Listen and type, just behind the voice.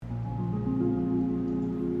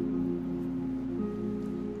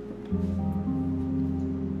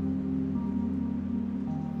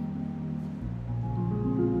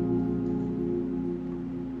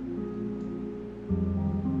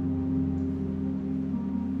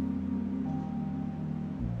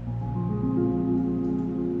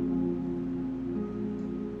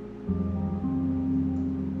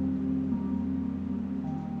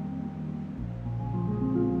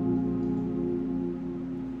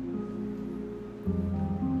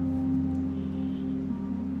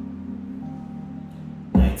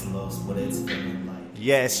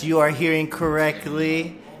Yes, you are hearing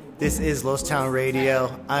correctly. This is Los Town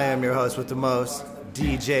Radio. I am your host with the most,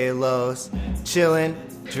 DJ Los. Chilling,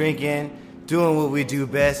 drinking, doing what we do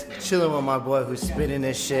best. Chilling with my boy who's spitting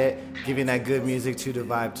this shit, giving that good music to the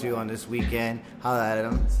vibe to on this weekend. Holla at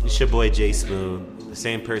him. It's your boy Jay Smooth, the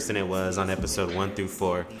same person it was on episode 1 through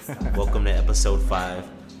 4. Welcome to episode 5,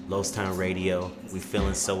 Los Town Radio. We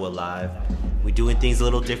feeling so alive. We doing things a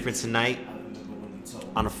little different tonight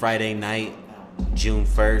on a Friday night. June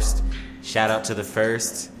 1st. Shout out to the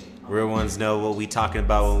 1st. Real ones know what we talking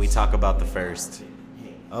about when we talk about the 1st.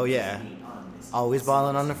 Oh yeah. Always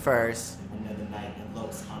balling on the 1st.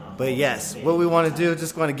 But yes, what we want to do,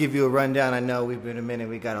 just want to give you a rundown. I know we've been a minute.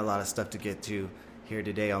 We got a lot of stuff to get to here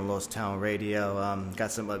today on Los Town Radio.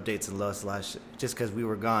 Got some updates in Los. Just because we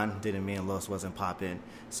were gone didn't mean Los wasn't popping.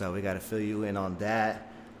 So we got to fill you in on that.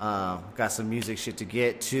 Got some music shit to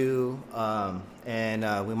get to,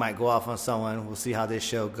 and we might go off on someone. We'll see how this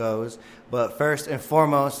show goes. But first and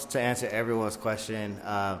foremost, to answer everyone's question,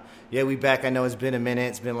 yeah, we back. I know it's been a minute.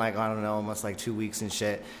 It's been like, I don't know, almost like 2 weeks and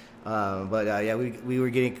shit. But yeah,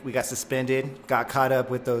 we got suspended, got caught up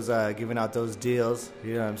with those giving out those deals.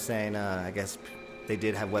 You know what I'm saying? I guess they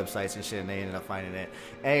did have websites and shit, and they ended up finding it.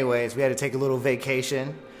 Anyways, we had to take a little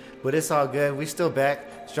vacation, but it's all good. We still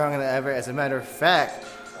back, stronger than ever. As a matter of fact,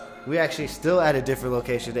 we actually still at a different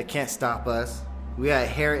location that can't stop us. We at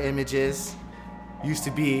Hair Images. Used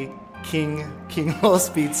to be King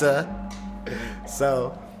Los Pizza.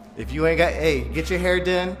 So if you ain't got, hey, get your hair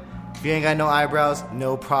done. If you ain't got no eyebrows,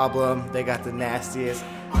 no problem. They got the nastiest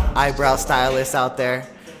eyebrow stylists out there.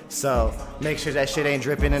 So make sure that shit ain't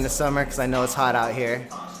dripping in the summer, because I know it's hot out here.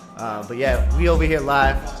 But yeah, we over here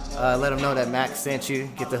live. Let them know that Max sent you.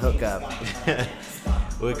 Get the hookup.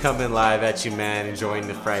 We're coming live at you, man, enjoying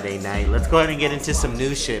the Friday night. Let's go ahead and get into some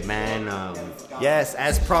new shit, man. Yes,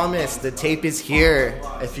 as promised, the tape is here.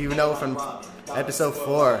 If you know from episode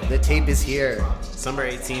 4, the tape is here. Summer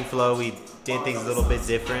 18 flow, we did things a little bit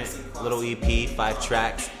different. Little EP, 5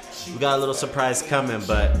 tracks. We got a little surprise coming,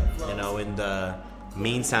 but, you know, in the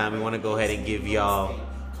meantime, we want to go ahead and give y'all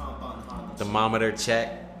thermometer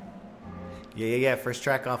check. Yeah. First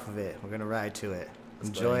track off of it. We're going to ride to it.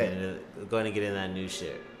 Enjoy it. Go ahead and get in that new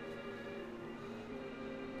shit.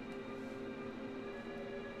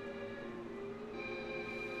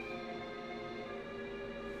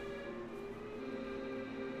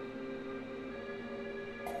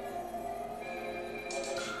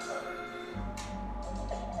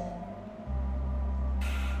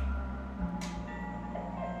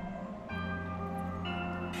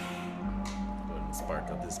 Go ahead and spark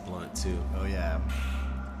up this blunt too. Oh yeah.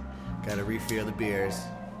 Gotta refill the beers.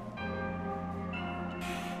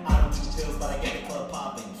 I don't do pills, but I get the club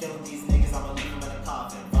popping. Killing these niggas, I'ma leave them in a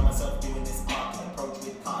coffin. Find myself doing this often. Approach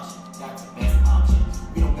with caution. That's the best option.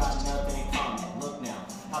 We don't got nothing in common. Look now,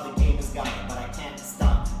 how the game has gotten, but I can't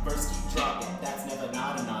stop. Verse keep dropping. That's never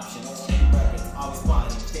not an option. Let's check records, always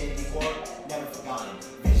plotting. Infinity war, never forgotten.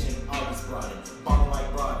 Vision always broaden. Balling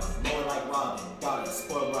like Robin, lower like Robin. Got it,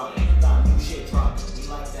 spoiled rotten. Got new shit dropping. We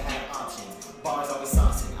like to have options. Bars always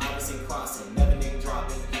saucing, Iverson crossing, never name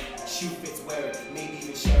dropping. Shoe fits wear it, maybe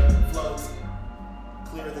even share it. Flows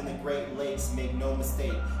clearer than the Great Lakes, make no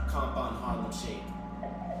mistake. Compound Harlem shake.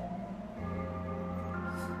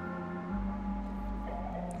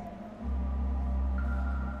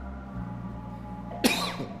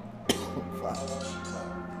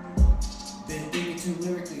 Been thinking too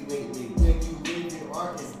lyrically lately. When you live your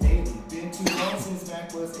art is daily. Been too long since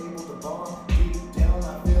Mac was able to bomb. Deep down,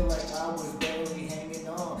 I feel like I was barely hanging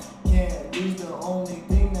on. Can't lose the only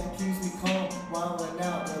thing that keeps me calm. Wildin'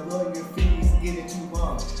 out, the love your fees, get it too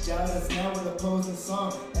long. Got us now with a posing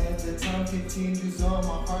song. As the time continues on,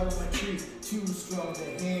 my heart on my trees. Too strong to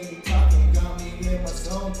hear me talking, got me in my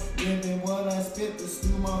zone. Living what I spit, this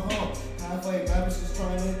through my home. Halfway rappers just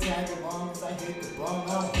trying to tag along as I hit the bomb.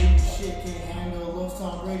 I don't think this shit can handle Los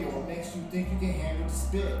Town Radio. What makes you think you can handle the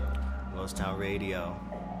spit? Los Town Radio.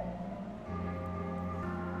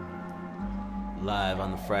 Live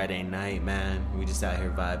on the Friday night, man. We just out here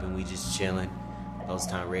vibing. We just chilling. Los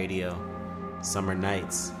Town Radio. Summer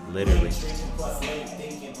nights, literally. Drinking plus late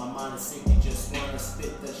thinking, my mind is sinking. Just wanna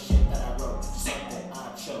spit the shit that I wrote, something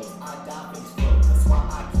I chose. I die for these flows, that's why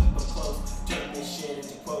I keep it close. Turn this shit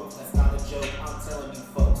into quotes, that's not a joke. I'm telling you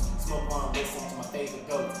folks, smoke on, listen to my favorite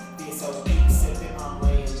goats. BSO deep sipping, I'm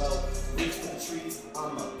laying low. Reach for the trees,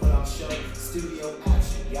 I'ma put on show. Studio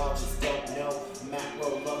action, y'all just don't know. Mac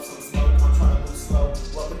roll up some smoke, I'm trying to move slow.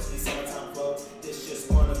 Welcome to these summertime flows. This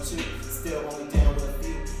just one of two, still only down with a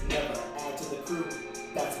few. Never add to the crew.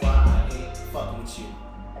 That's why I ain't fucking with you.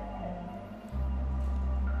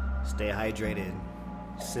 Stay hydrated.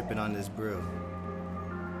 Sipping on this brew.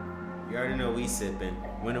 You already know we sipping.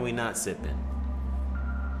 When are we not sipping?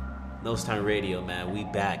 Lost Time Radio, man. We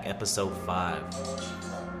back. Episode 5.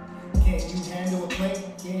 Can you handle a plate?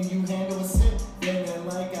 Can you handle a sip? Feeling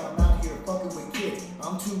like I'm out here fucking with kids.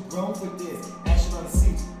 I'm too grown for this. Action on the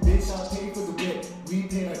seat. Bitch, I pay for the whip. We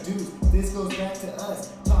paid our dues. This goes back to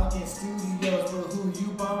us. Talking studios, but who you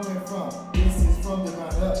bombing from? This is from the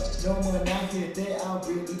ground up. No one out here that I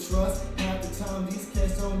really trust. Half the time these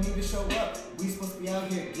cats don't even show up. We supposed to be out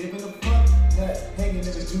here giving a fuck. Nut, hanging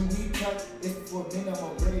never do we tuck. It's before midnight, I'm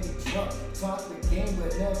already drunk. Talk the game,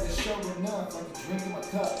 but never show enough. Like a drink in my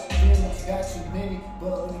cup. Feelings got too many,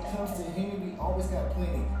 but when it comes to Henny, we always got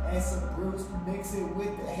plenty. Add some brews, mix it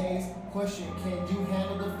with the haze. Question, can you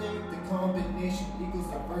handle the thing? The combination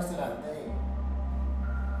equals the verse that I named.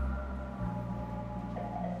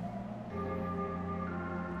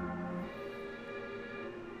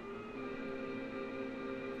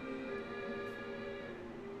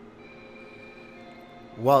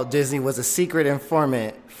 Walt Disney was a secret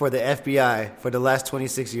informant for the FBI for the last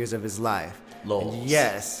 26 years of his life. Lols. And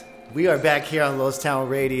yes, we are back here on Lost Town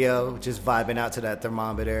Radio, just vibing out to that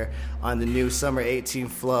thermometer on the new Summer 18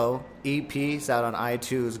 Flow EP. It's out on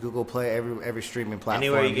iTunes, Google Play, every streaming platform.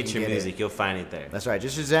 Anywhere you get your can music, you'll find it there. That's right.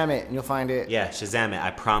 Just Shazam it and you'll find it. Yeah, Shazam it.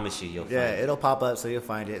 I promise you, you'll find it. Yeah, it'll pop up, so you'll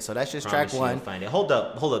find it. So that's just Promise track you, one. you'll find it. Hold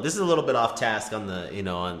up. This is a little bit off task on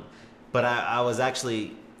the, but I was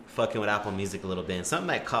actually fucking with Apple Music a little bit, and something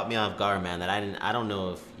that caught me off guard, man, that I don't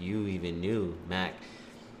know if you even knew, Mac.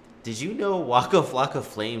 Did you know Waka Flocka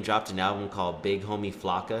Flame dropped an album called Big Homie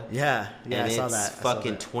Flocka? Yeah, and I saw it's that.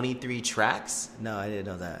 fucking 23 tracks. No, I didn't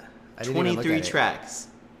know that. I didn't even look 23 at it. tracks.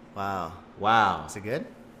 Wow. Is it good?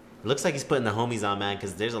 It looks like he's putting the homies on, man,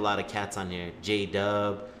 because there's a lot of cats on here.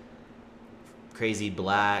 J-Dub, Crazy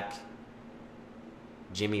Black,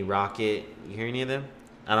 Jimmy Rocket. You hear any of them?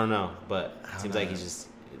 I don't know, but it seems like he's just...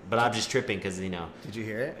 But I'm just tripping because, Did you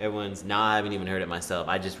hear it? everyone's... Nah, I haven't even heard it myself.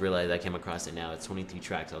 I just realized I came across it now. It's 23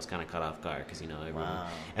 tracks. I was kind of caught off guard because,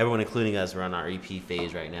 everyone, including us, we're on our EP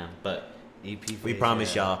phase right now. But EP phase, we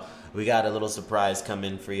promise y'all, we got a little surprise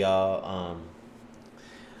coming for y'all.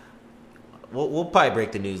 We'll probably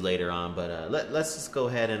break the news later on, but let's just go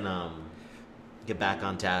ahead and get back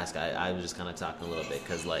on task. I was just kind of talking a little bit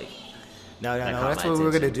because, like... No. That's what we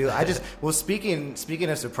were gonna do. Speaking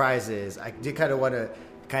of surprises, I did kind of want to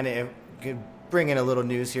bring in a little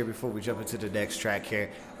news here before we jump into the next track here.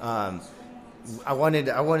 I wanted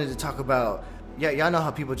to talk about. Yeah, y'all know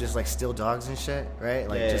how people just like steal dogs and shit, right?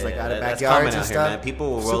 Like just like out of backyards and stuff. Here, man.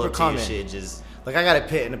 People will roll up to your shit just. Like I got a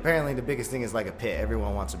pit, and apparently the biggest thing is like a pit.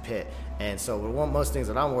 Everyone wants a pit, and so most things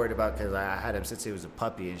that I'm worried about because I had him since he was a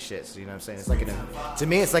puppy and shit. So you know what I'm saying? It's like to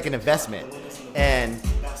me, it's like an investment, and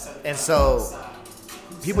so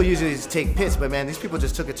people usually just take pits, but man, these people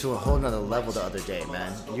just took it to a whole nother level the other day,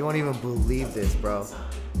 man. You won't even believe this, bro.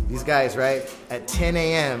 These guys, right? At 10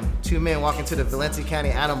 a.m., 2 men walk into the Valencia County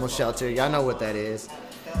Animal Shelter. Y'all know what that is.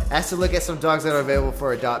 Asked to look at some dogs that are available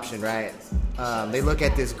for adoption, right? They look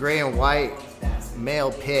at this gray and white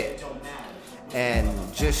male pit and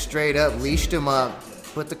just straight up leashed him up,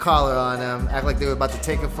 put the collar on him, act like they were about to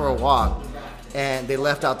take him for a walk, and they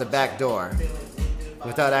left out the back door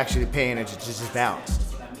without actually paying it. Just bounced.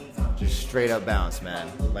 Just straight up bounce, man.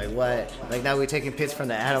 Like what? Like now we're taking pits from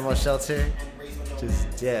the animal shelter?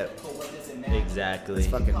 Just dip. Exactly. It's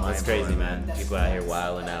fucking That's crazy, man. People out here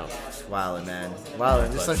wilding out. Wilding, man.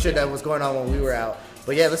 Wilding. Just some shit that was going on when we were out.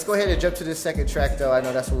 But yeah, let's go ahead and jump to this second track, though. I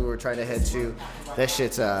know that's what we were trying to head to. That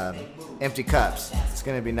shit's Empty Cups. It's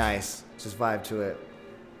going to be nice. Just vibe to it.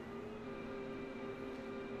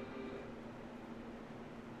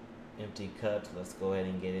 Empty Cups. Let's go ahead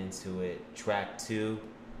and get into it. Track 2,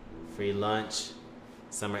 Free Lunch,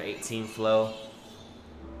 Summer 18 Flow.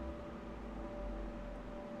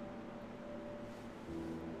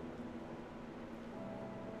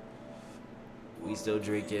 We still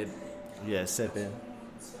drinking. Yeah, sipping.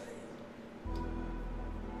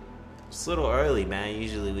 It's a little early, man.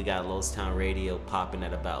 Usually we got Lost Town Radio popping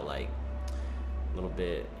at about like a little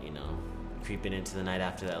bit, creeping into the night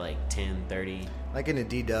after that, like 10:30. Like in the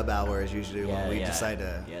D-Dub hours usually when we decide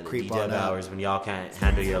to the creep D-Dub on up. hours when y'all can't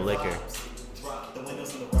handle your liquor.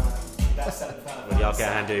 When y'all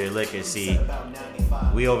can't handle your liquor, see,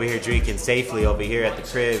 we over here drinking safely over here at the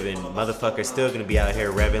crib, and motherfuckers still gonna be out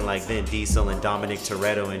here revving like Vin Diesel and Dominic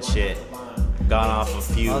Toretto and shit. Gone off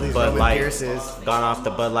a few All these Bud Roman Light, Pierces. gone off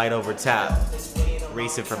the Bud Light over tap,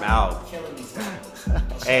 racing from Alb.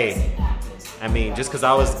 Hey, I mean, just because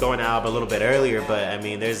I was going to Alb a little bit earlier, but I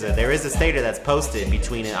mean, there is a stater that's posted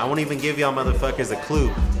between it. I won't even give y'all motherfuckers a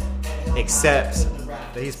clue, except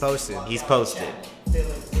That he's posted. he's posted.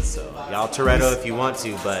 So y'all Toretto if you want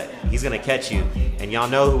to, but he's gonna catch you, and y'all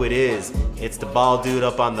know who it is. It's the bald dude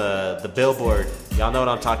up on the billboard. Y'all know what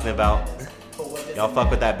I'm talking about. Y'all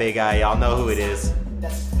fuck with that big guy. Y'all know who it is.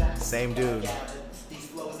 Same dude.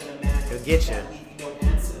 He'll get you.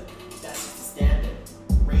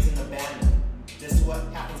 Raising the banner. This is what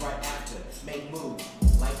happens right after. Make moves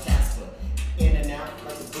like Casper. In and out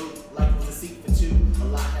like a boot, like it was a seat for two. A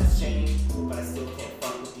lot has changed, but I still can't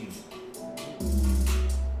fuck with you.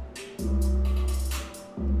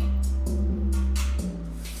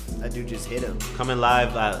 That dude just hit him. Coming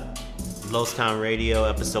live at Los Town Radio,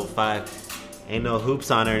 episode 5. Ain't no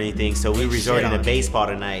hoops on or anything, so we resorting to on. baseball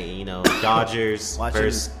tonight. You know, Dodgers Watching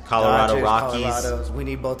versus Colorado Dodgers, Rockies. Colorados. We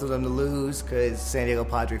need both of them to lose because San Diego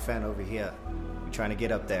Padre fan over here. We're trying to get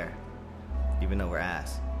up there, even though we're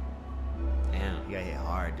ass. Damn. You got hit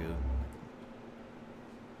hard, dude.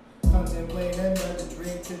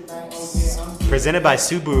 Presented by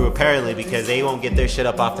Subaru, apparently, because they won't get their shit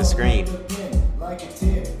up off the screen.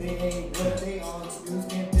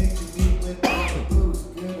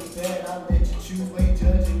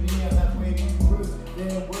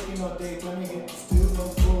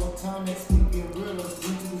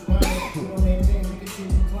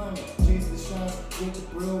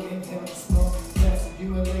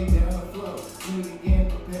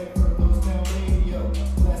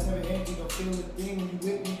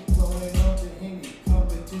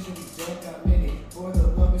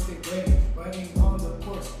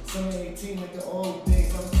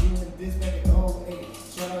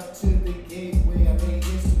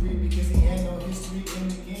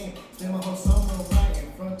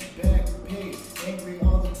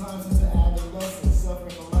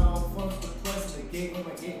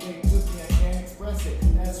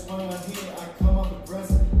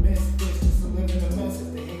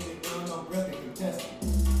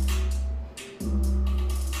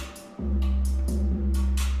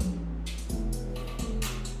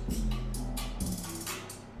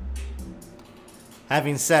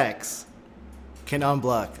 Having sex can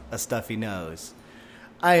unblock a stuffy nose.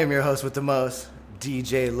 I am your host with the most,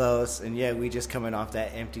 DJ Los, and yeah, we just coming off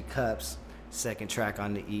that Empty Cups second track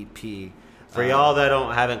on the EP. For y'all that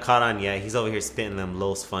haven't caught on yet, he's over here spitting them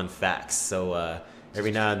Los fun facts. So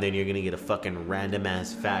every now and then you're gonna get a fucking random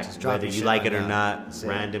ass fact, whether you like it or not.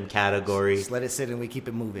 Random category. Just let it sit and we keep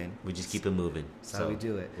it moving. We just keep it moving. That's how we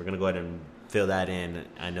do it. We're gonna go ahead and fill that in.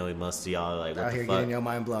 I know most of y'all are like, what Out the here fuck? getting your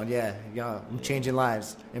mind blown. Yeah, y'all, I'm changing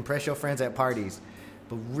lives. Impress your friends at parties.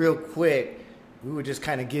 But real quick, we were just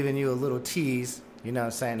kind of giving you a little tease. You know what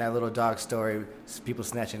I'm saying? That little dog story, people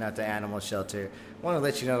snatching out the animal shelter. Want to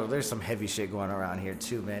let you know there's some heavy shit going around here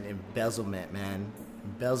too, man. Embezzlement, man.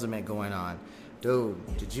 Embezzlement going on.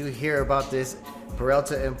 Dude, did you hear about this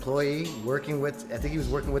Peralta employee I think he was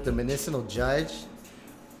working with the medicinal judge,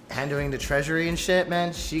 handling the treasury and shit,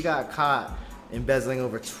 man? She got caught embezzling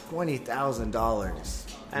over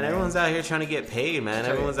 $20,000. And everyone's out here trying to get paid, man.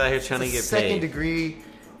 Everyone's out here trying to get Second paid. degree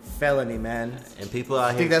felony, man. And people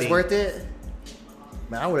out here Think that's worth it?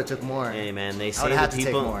 Man, I would have took more. Hey man, they I say would the have to take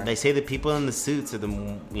people more. they say the people in the suits are the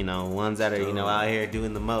ones that are out here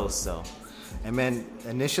doing the most. So And man,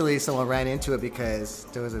 initially someone ran into it because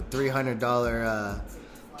there was a $300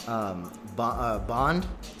 bond.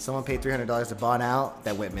 Someone paid $300 to bond out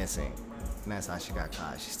that went missing. And that's how she got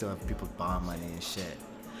caught. She still had people's bond money and shit.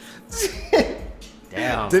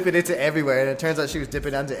 damn. Dipping into everywhere. And it turns out she was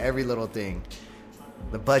dipping into every little thing.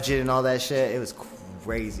 The budget and all that shit. It was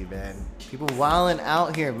crazy, man. People wilding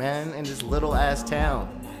out here, man, in this little ass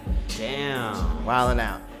town. Damn. Wilding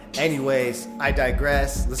out. Anyways, I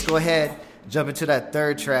digress. Let's go ahead, jump into that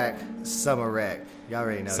third track, Summer Wreck. Y'all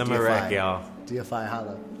already know. Summer DFI. Wreck, y'all. DFI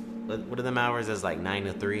holla. What are them hours? That's like 9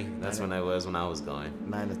 to 3. That's when I was going.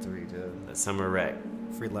 9 to 3, dude. That Summer Wreck.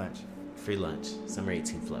 Free lunch. Free lunch. Summer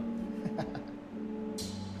 18 flow.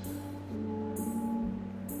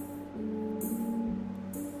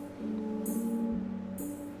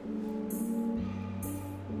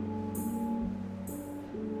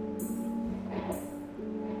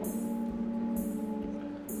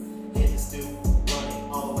 Hit the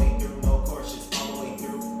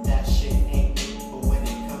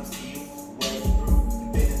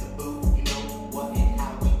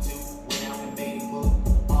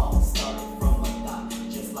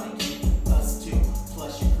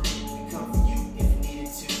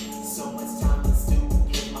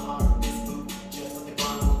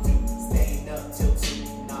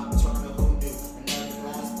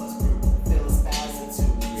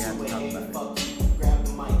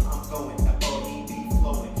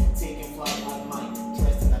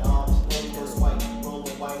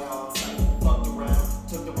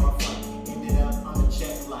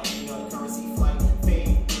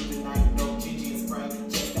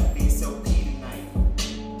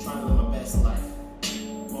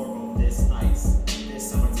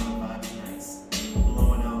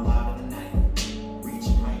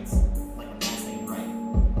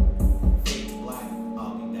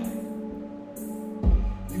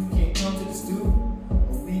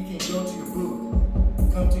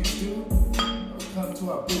to your stew or come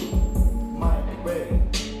to our booth. Mike ready.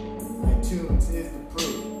 iTunes is the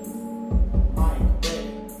proof. Mike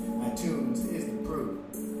ready. iTunes is the proof.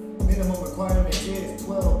 Minimum requirement is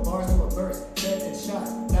 12 bars to a verse. 7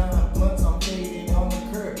 shots, 9 blunts on fading on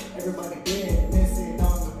the curb. Everybody dead, missing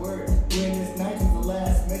on the word. When this night was the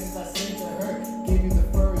last message I sent to her. Give you the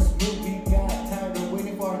first move, we got tired of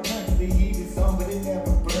waiting for our turn. The heat is on, but it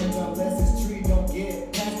never burns unless this tree don't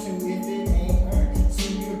get past you if it ain't earned.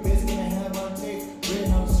 Soon your bitch gonna have on tape,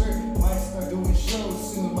 written on a shirt. Might start doing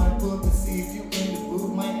shows soon. Might pull up to see if you in the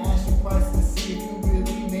booth. Might ask you prices to see if you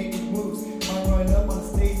really making moves. Might run up on the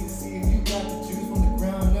stage to see if you got the juice from the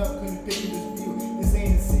ground up. Couldn't picture this view. This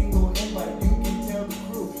ain't a single invite. You can tell the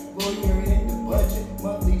crew. Boy, you're in the budget.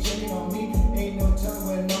 Monthly checking on me. Ain't no telling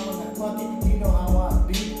when I'm on that fuck it. You know how I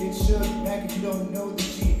be. Get shook back if you don't know the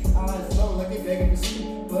G. Eyes low like they begging for sleep.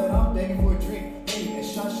 But I'm begging for a drink. Hey, that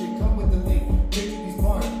shot shit come with the link. Picture these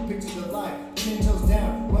bars. Picture the life. 10 toes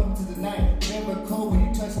down. Welcome to the night. Never cold when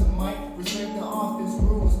you touch the mic. Respect the office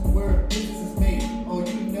rules where business is made. Oh,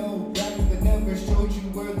 you know rapping but never showed you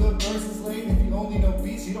where the verse is laid. If you only know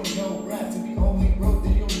beats, you don't know raps. If you only wrote,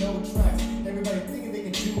 then you don't know tracks. Everybody thinking they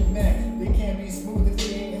can do math. They can't be smooth if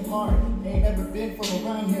they ain't hard. Ain't never been from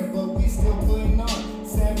around here, but we still putting on.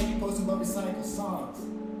 Sam, when you posting about recycled songs.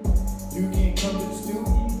 You can come to the stew,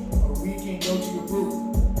 or we can go to your booth.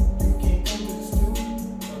 You can come to the stew,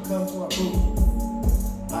 or come to our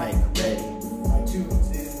booth. Mike ready.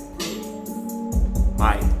 iTunes is the proof.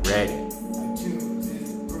 Mike ready. iTunes is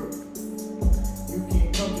the proof. You can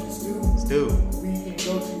come to the stew, Stu. we can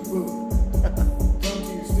go to your booth. Come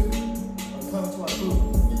to your stew, or come to our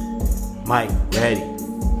booth. Mike ready.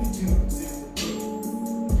 iTunes is the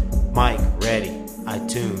proof. Mike ready.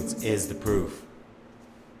 iTunes is the proof.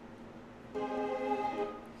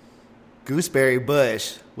 Gooseberry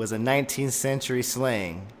bush was a 19th century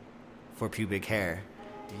slang for pubic hair.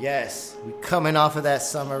 Yes, we coming off of that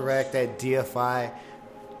summer wreck, that DFI,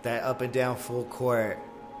 that up and down full court.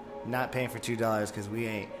 Not paying for $2 because we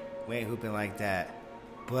ain't hooping like that.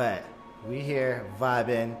 But we here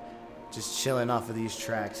vibing, just chilling off of these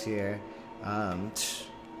tracks here. I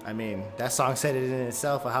mean, that song said it in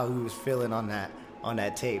itself of how he was feeling on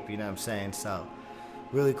that tape. You know what I'm saying? So.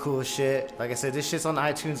 Really cool shit. Like I said, this shit's on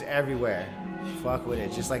iTunes everywhere. Fuck with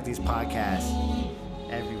it. Just like these podcasts.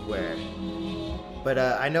 Everywhere. But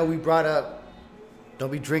I know we brought up,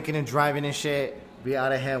 don't be drinking and driving and shit. Be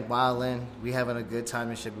out of hand wilding. We having a good time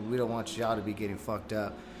and shit, but we don't want y'all to be getting fucked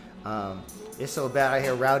up. It's so bad out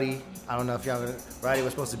here. Rowdy, I don't know if Rowdy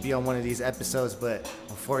was supposed to be on one of these episodes, but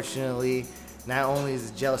unfortunately, not only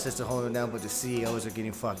is the jail system holding them down, but the CEOs are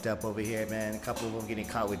getting fucked up over here, man. A couple of them getting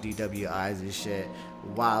caught with DWIs and shit,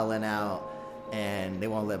 wilding out, and they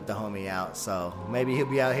won't let the homie out. So maybe he'll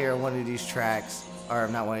be out here on one of these tracks, or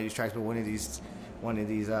not one of these tracks, but one of these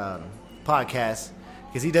podcasts,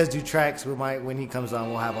 because he does do tracks. When he comes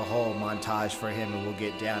on, we'll have a whole montage for him, and we'll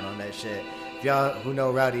get down on that shit. If y'all who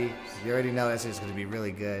know Rowdy, you already know that's just gonna be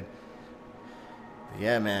really good.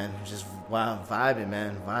 Yeah, man, just vibing,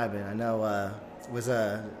 man, vibing. I know, was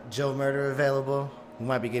Joe Murder available? We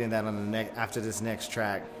might be getting that on after this next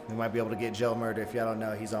track. We might be able to get Joe Murder. If y'all don't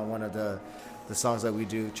know, he's on one of the songs that we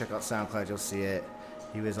do. Check out SoundCloud, you'll see it.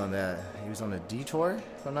 He was on the Detour,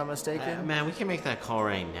 if I'm not mistaken. Man, we can make that call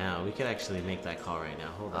right now. We could actually make that call right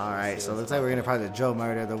now. Hold on. All right, so looks like we're gonna probably Joe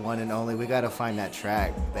Murder, the one and only. We gotta find that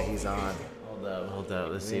track that he's on. Hold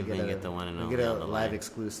up. Let's see if we can get the one and only. Get a on the live line.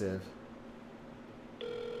 exclusive.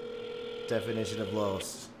 Definition of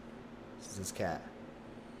Los. This is his cat.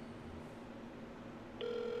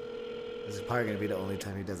 This is probably gonna be the only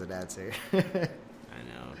time he does an answer. I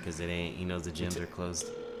know, because he knows the gyms are closed.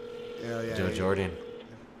 Hell yeah, Joe yeah. Jordan.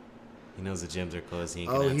 He knows the gyms are closed. He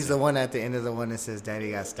ain't Oh, gonna he's answer. the one at the end of the one that says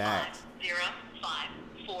Daddy got stacks. 0, 5,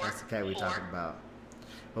 4, That's the cat we're 4. talking about.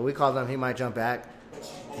 But we called him, he might jump back.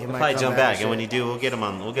 He He'll probably come jump back, shit. and when you do, we'll get him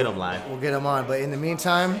on. We'll get him live. We'll get him on. But in the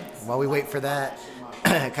meantime, while we wait for that,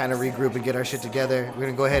 kind of regroup and get our shit together, we're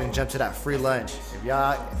gonna go ahead and jump to that free lunch. If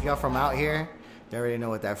y'all from out here, you already know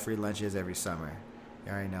what that free lunch is every summer.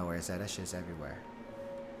 You already know where it's at. That shit's everywhere.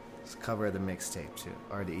 It's the cover of the mixtape too,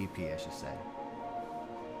 or the EP, I should say.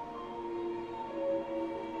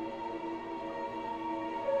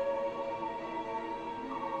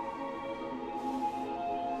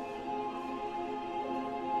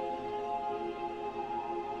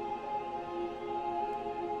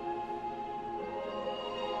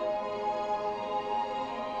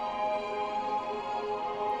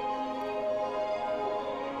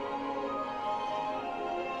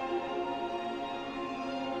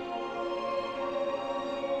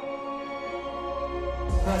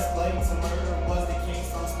 Press play to murder was the king,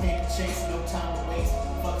 some was paper chase, no time to waste.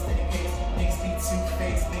 Fuck steady pace, niggas be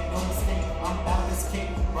two-faced, make no mistake. I'm about this cake,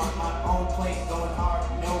 rock my own plate, going hard,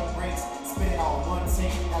 no breaks. Spit it all one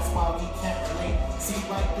take, that's why we can't relate. See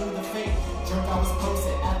right through the fake, drunk I was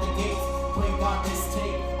posted at the gates. Play God this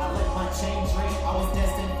tape, I let my chain drain. I was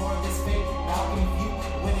destined for this fate, balcony view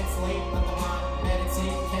when it's late. Let the mind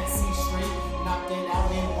meditate, can't see straight. Knocked it out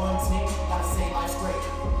in one take, gotta say life's great.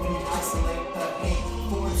 When you isolate the 8,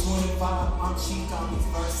 425, I'm cheap on these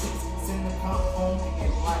verses. Send the comp home in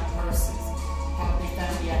black purses. Happy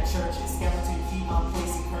family at churches, skeleton key, I'm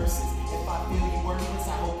placing curses. If I feel you worthless,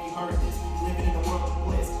 I hope you heard this. Living in a world of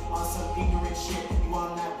bliss, on some ignorant shit. You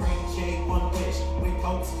on that brain J, one wish. With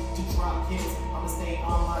hopes to drop hits, I'ma stay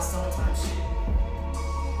on my summertime shit.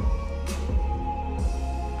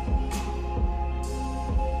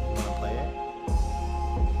 You wanna play it?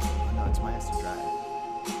 Oh no, it's Master Drive.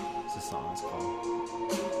 It's a song, it's called.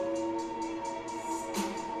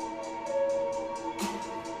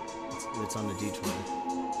 It's on the Detour.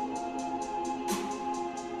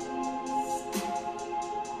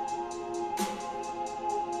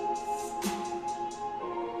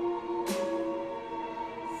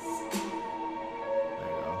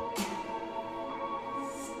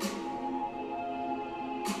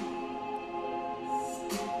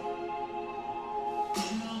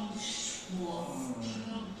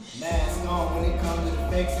 Mask on when it comes to the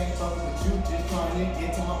fakes, ain't fucking with you, just trying to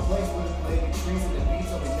get to my place with a play the trees and the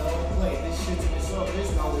beats so we know to play. This shit's in the show,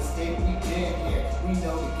 there's no escape, we been here. We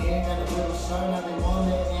know the game got a little shine, now they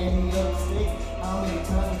want that any other state. How many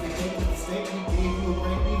times did they make the mistake? We gave you a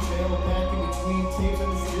break, we fell back in between tapes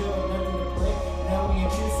and there's still nothing to play. Now we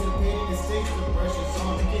anticipating mistakes, the pressure's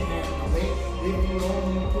on to get handled the weight. If you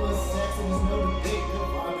only put sex and there's no debate, the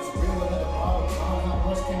vibe is real, another bottle gone. How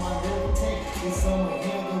much can my liver take? It's someone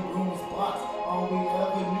here, the room is blocked. All we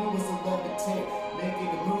ever knew was to levitate.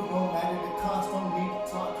 Making the move, no matter the cost. Don't need to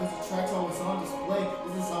talk, cause the track's always on display.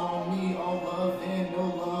 This is all on me, all love and no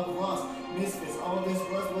love lost. Misfits, all this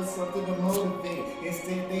was something to motivate.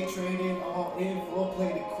 Instead, they traded all in for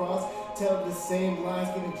play the cross. Tell the same lines,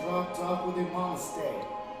 getting dropped off with their mama stay.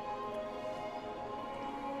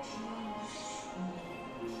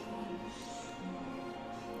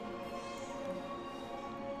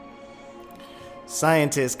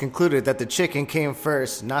 Scientists concluded that the chicken came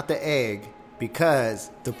first, not the egg,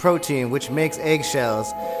 because the protein which makes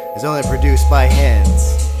eggshells is only produced by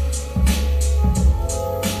hens.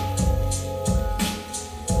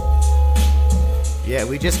 Yeah,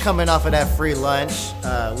 we just coming off of that free lunch.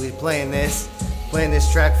 We playing this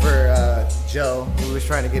track for Joe. We was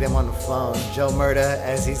trying to get him on the phone. Joe Murda,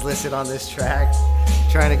 as he's listed on this track,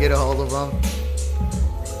 trying to get a hold of him.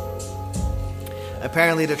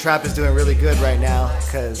 Apparently the trap is doing really good right now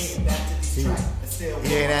because he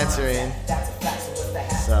ain't answering.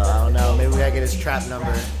 So I don't know. Maybe we gotta get his trap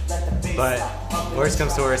number. But worst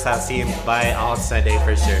comes to worst, I'll see him by on Sunday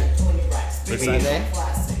for sure. Maybe Sunday?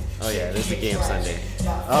 Oh yeah, there's a game Sunday.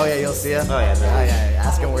 Oh yeah, you'll see him? Oh yeah, no.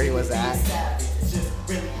 Ask him where he was at.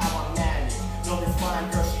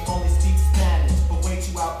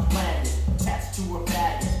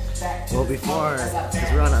 Well, before,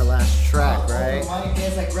 because we're on our last track, right? On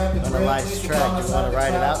the last track, do you want to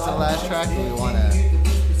ride it out to the last track, or do you want to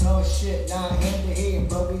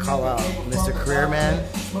call out Mr. Career Man?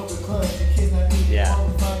 Yeah.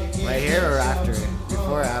 Right here or after?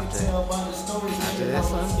 Before or after? After this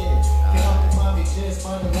one?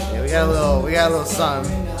 Yeah, we got a little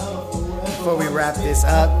something before we wrap this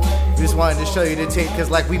up. We just wanted to show you the tape, because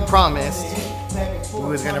like we promised, we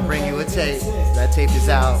was gonna bring you a tape. That tape is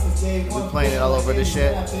out. We're playing it all over the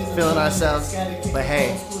shit, feeling ourselves. But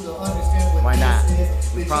hey, why not?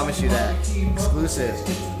 We promise you that. Exclusive.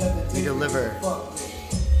 We deliver.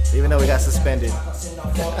 Even though we got suspended.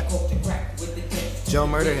 Joe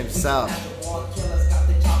Murda himself.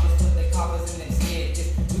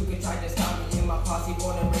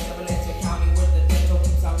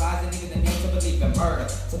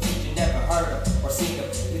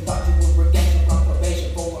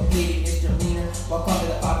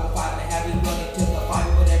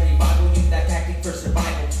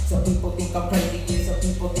 I'm crazy, yeah, some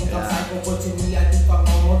people think I'm psycho, but to me I think I'm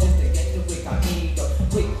normal just to get the wick I need.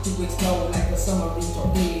 Quick to explode like a submarine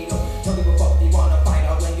torpedo. Don't give a fuck if you wanna fight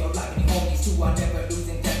out when you're like me homies too. I never lose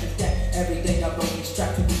intentions that every day I'm rolling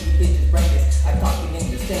strapped to these bitches brainless. I talk in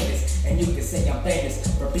English famous, and you can say I'm famous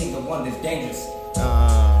for being the one that's dangerous.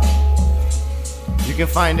 You can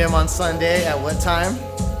find him on Sunday at what time?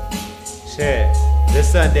 Shit. This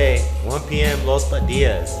Sunday, 1 p.m. Los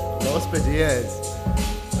Padillas. Los Padillas.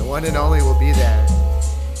 The one and only will be there.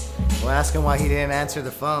 We'll ask him why he didn't answer the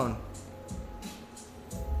phone.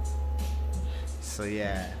 So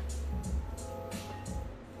yeah.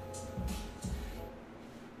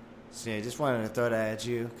 So yeah, just wanted to throw that at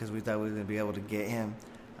you because we thought we were gonna be able to get him.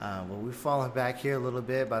 Well, we've fallen back here a little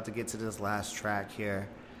bit. About to get to this last track here,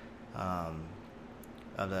 of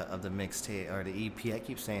the mixtape or the EP. I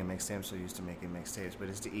keep saying mixtape. I'm so used to making mixtapes, but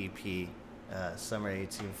it's the EP, Summer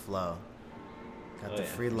 18 Flow. Got the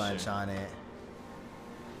free lunch on it.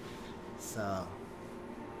 So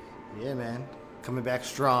yeah, man, coming back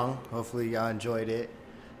strong. Hopefully y'all enjoyed it.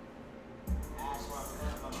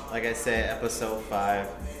 Like I said, episode 5,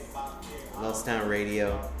 Lost Town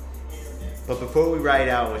Radio. But before we ride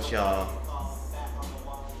out with y'all,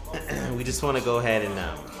 we just want to go ahead and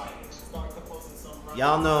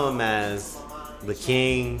y'all know him as the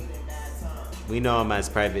King. We know him as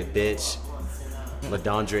Private Bitch,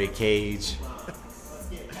 LaDondre Cage,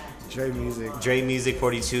 Dre Music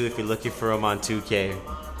 42 if you're looking for him on 2K,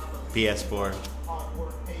 PS4.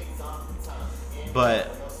 But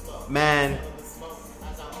man,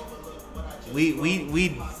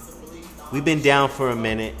 we've been down for a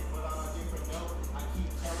minute.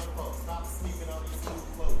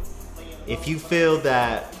 If you feel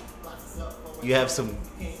that you have some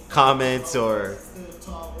comments or,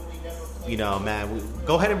 man,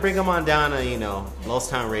 go ahead and bring them on down to, Lost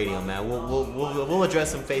Town Radio, man. We'll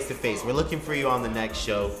address them face to face. We're looking for you on the next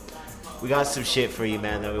show. We got some shit for you,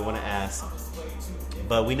 man, that we want to ask.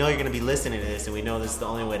 But we know you're going to be listening to this, and we know this is the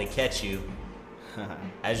only way to catch you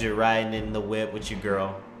as you're riding in the whip with your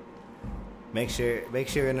girl. Make sure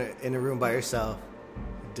in a room by yourself.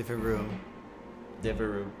 Different room.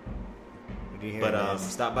 But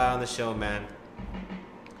stop by on the show, man.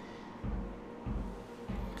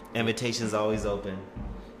 Invitation's always open.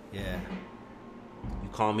 Yeah. You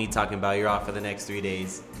call me talking about you're off for the next 3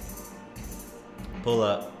 days. Pull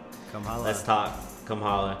up. Come holla. Let's talk. Come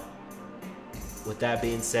holla. With that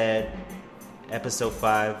being said, episode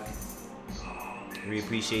 5. We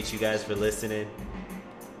appreciate you guys for listening.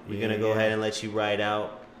 We're going to go ahead and let you ride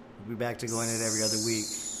out. We'll be back to going it every other week.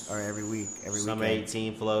 Or every week. Summer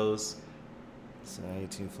 18 Flows. Summer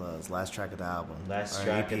 18 Flows. Last track of the album. Last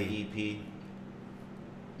track of the EP.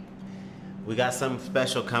 We got something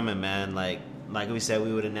special coming, man. Like we said,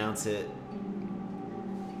 we would announce it.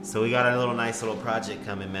 So we got a nice little project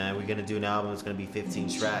coming, man. We're going to do an album. It's going to be 15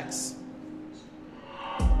 tracks.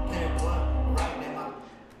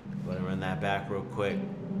 Going to run that back real quick.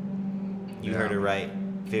 You heard it right.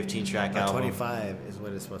 15 track album. 25 is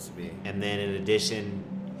what it's supposed to be. And then in addition,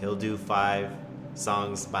 he'll do 5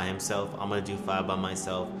 songs by himself. I'm going to do 5 by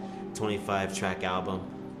myself. 25 track album.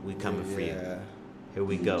 We coming for you. Here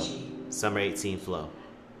we go. Summer 18 Flow.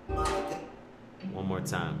 One more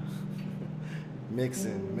time.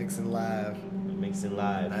 Mixing live. Mixing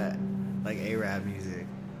live. Like A-Rap music.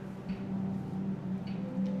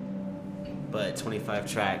 But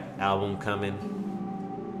 25 track album coming.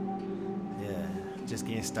 Yeah, just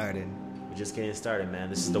getting started. We're just getting started, man.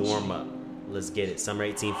 This is the warm up. Let's get it. Summer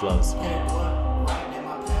 18 Flows.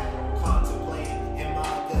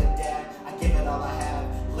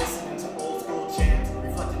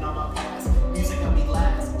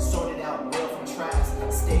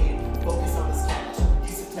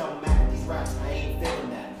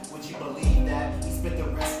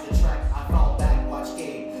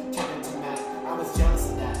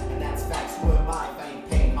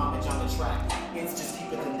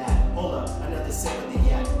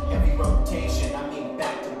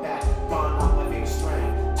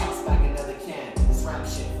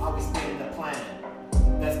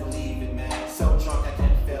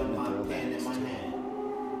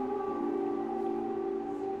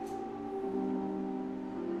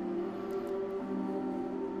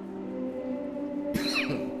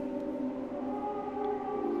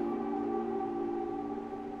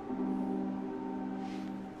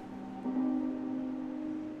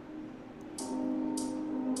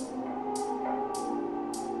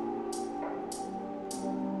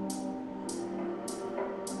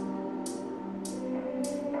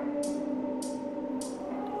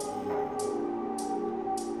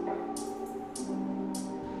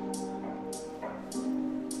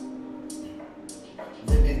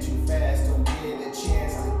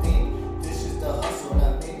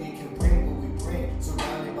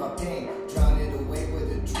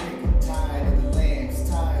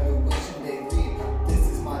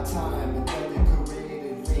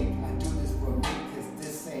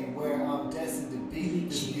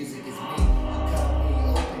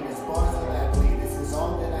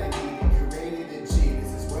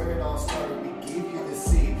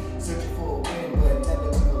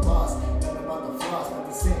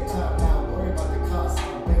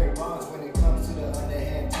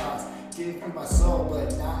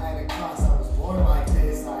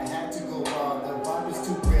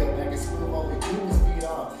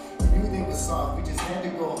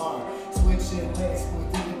 shit legs. We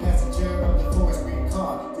through the passenger of the forest green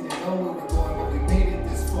car. Didn't know where we're going, but we made it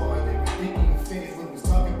this far. They were thinking phase when we was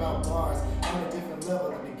talking about bars. On a different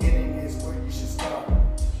level, the beginning is where you should start.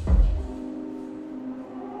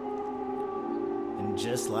 And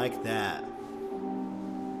just like that,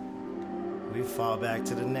 we fall back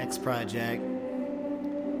to the next project.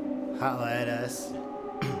 Holla at us.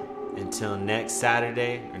 Until next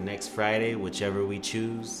Saturday or next Friday, whichever we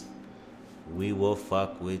choose, we will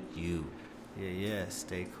fuck with you. Yeah,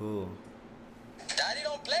 stay cool.